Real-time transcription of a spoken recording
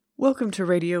Welcome to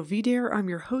Radio VDARE. I'm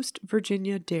your host,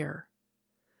 Virginia Dare.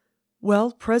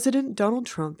 Well, President Donald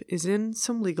Trump is in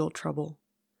some legal trouble.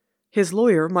 His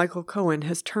lawyer, Michael Cohen,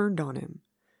 has turned on him.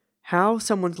 How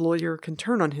someone's lawyer can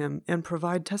turn on him and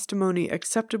provide testimony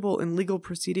acceptable in legal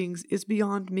proceedings is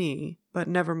beyond me, but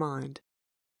never mind.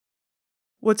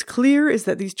 What's clear is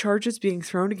that these charges being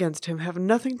thrown against him have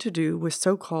nothing to do with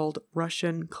so-called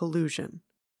Russian collusion.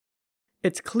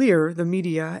 It's clear the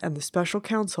media and the special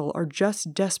counsel are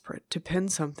just desperate to pin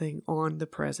something on the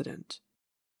president.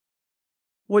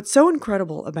 What's so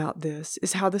incredible about this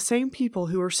is how the same people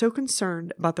who are so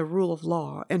concerned about the rule of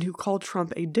law and who call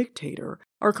Trump a dictator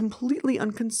are completely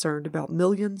unconcerned about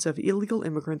millions of illegal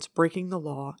immigrants breaking the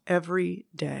law every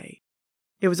day.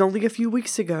 It was only a few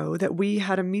weeks ago that we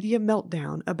had a media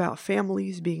meltdown about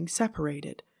families being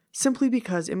separated, simply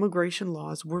because immigration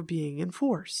laws were being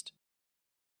enforced.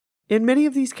 In many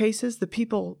of these cases, the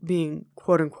people being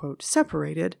quote-unquote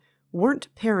separated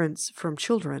weren't parents from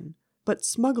children, but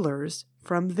smugglers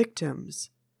from victims.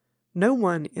 No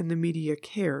one in the media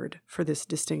cared for this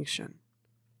distinction.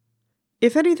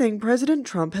 If anything, President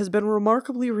Trump has been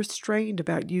remarkably restrained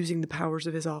about using the powers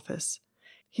of his office.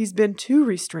 He's been too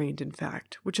restrained, in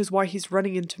fact, which is why he's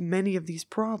running into many of these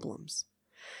problems.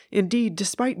 Indeed,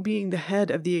 despite being the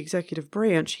head of the executive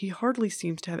branch, he hardly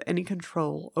seems to have any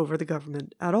control over the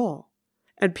government at all.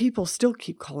 And people still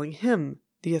keep calling him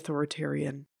the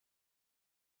authoritarian.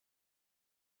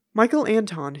 Michael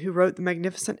Anton, who wrote the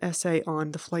magnificent essay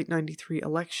on the Flight 93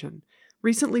 election,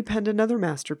 recently penned another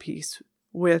masterpiece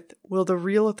with "Will the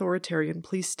Real Authoritarian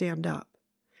Please Stand Up?"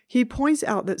 He points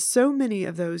out that so many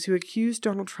of those who accuse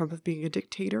Donald Trump of being a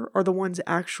dictator are the ones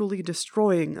actually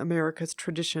destroying America's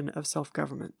tradition of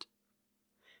self-government.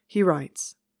 He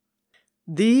writes,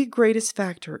 "The greatest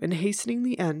factor in hastening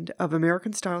the end of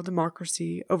American-style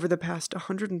democracy over the past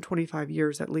 125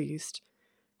 years at least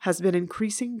has been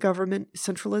increasing government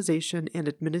centralization and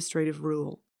administrative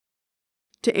rule.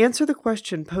 To answer the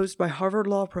question posed by Harvard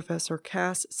Law professor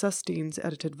Cass Sustein's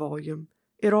edited volume,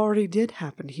 it already did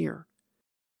happen here.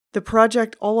 The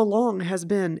project all along has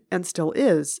been, and still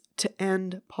is, to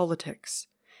end politics.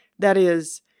 That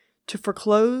is, to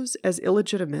foreclose as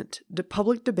illegitimate the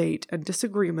public debate and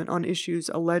disagreement on issues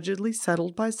allegedly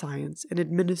settled by science and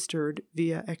administered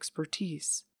via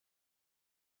expertise.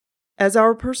 As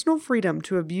our personal freedom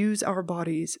to abuse our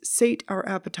bodies, sate our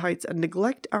appetites, and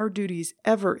neglect our duties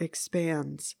ever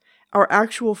expands, our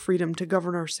actual freedom to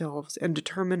govern ourselves and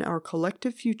determine our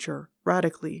collective future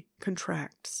radically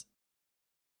contracts.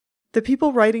 The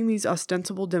people writing these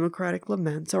ostensible democratic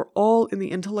laments are all in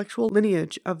the intellectual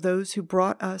lineage of those who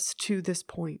brought us to this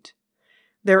point.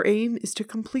 Their aim is to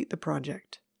complete the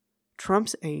project.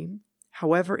 Trump's aim,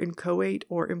 however inchoate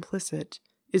or implicit,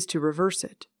 is to reverse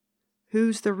it.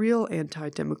 Who's the real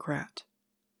anti-democrat?"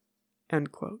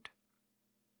 End quote.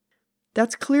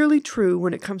 That's clearly true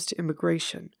when it comes to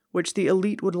immigration, which the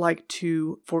elite would like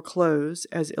to foreclose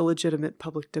as illegitimate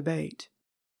public debate.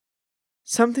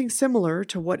 Something similar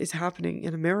to what is happening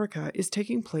in America is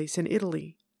taking place in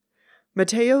Italy.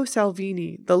 Matteo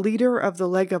Salvini, the leader of the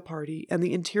Lega party and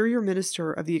the interior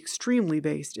minister of the extremely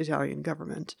based Italian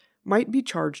government, might be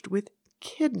charged with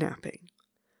kidnapping.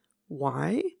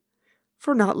 Why?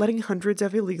 For not letting hundreds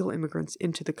of illegal immigrants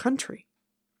into the country.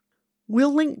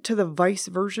 We'll link to the Vice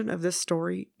version of this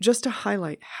story just to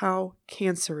highlight how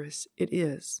cancerous it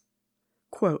is.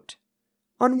 Quote,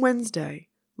 "On Wednesday,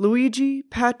 Luigi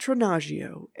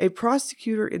Patronaggio, a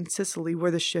prosecutor in Sicily where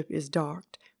the ship is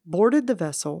docked, boarded the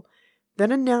vessel,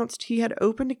 then announced he had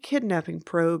opened a kidnapping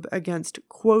probe against,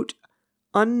 quote,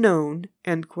 unknown,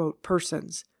 end quote,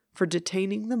 persons for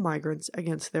detaining the migrants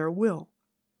against their will.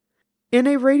 In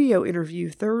a radio interview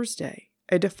Thursday,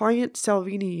 a defiant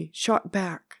Salvini shot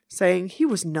back, saying he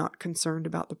was not concerned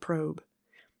about the probe.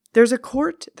 There's a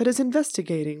court that is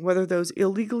investigating whether those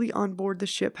illegally on board the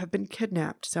ship have been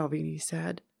kidnapped, Salvini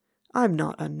said. I'm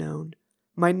not unknown.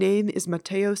 My name is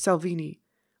Matteo Salvini.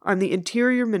 I'm the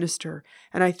Interior Minister,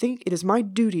 and I think it is my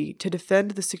duty to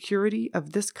defend the security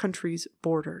of this country's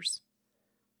borders."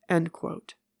 End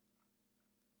quote.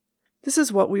 This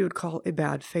is what we would call a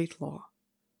bad faith law.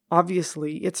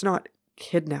 Obviously, it's not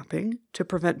kidnapping to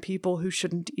prevent people who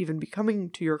shouldn't even be coming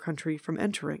to your country from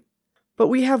entering. But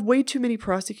we have way too many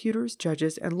prosecutors,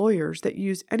 judges, and lawyers that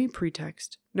use any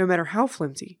pretext, no matter how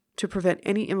flimsy, to prevent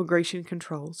any immigration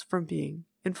controls from being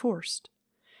enforced.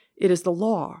 It is the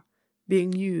law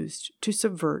being used to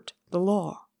subvert the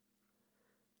law.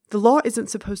 The law isn't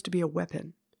supposed to be a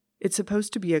weapon. It's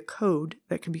supposed to be a code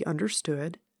that can be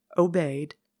understood,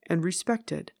 obeyed, and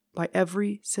respected by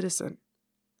every citizen.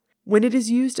 When it is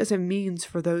used as a means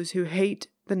for those who hate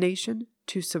the nation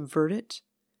to subvert it,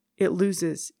 it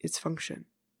loses its function.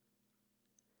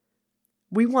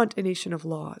 We want a nation of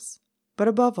laws, but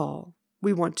above all,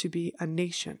 we want to be a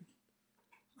nation.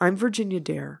 I'm Virginia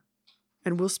Dare,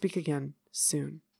 and we'll speak again soon.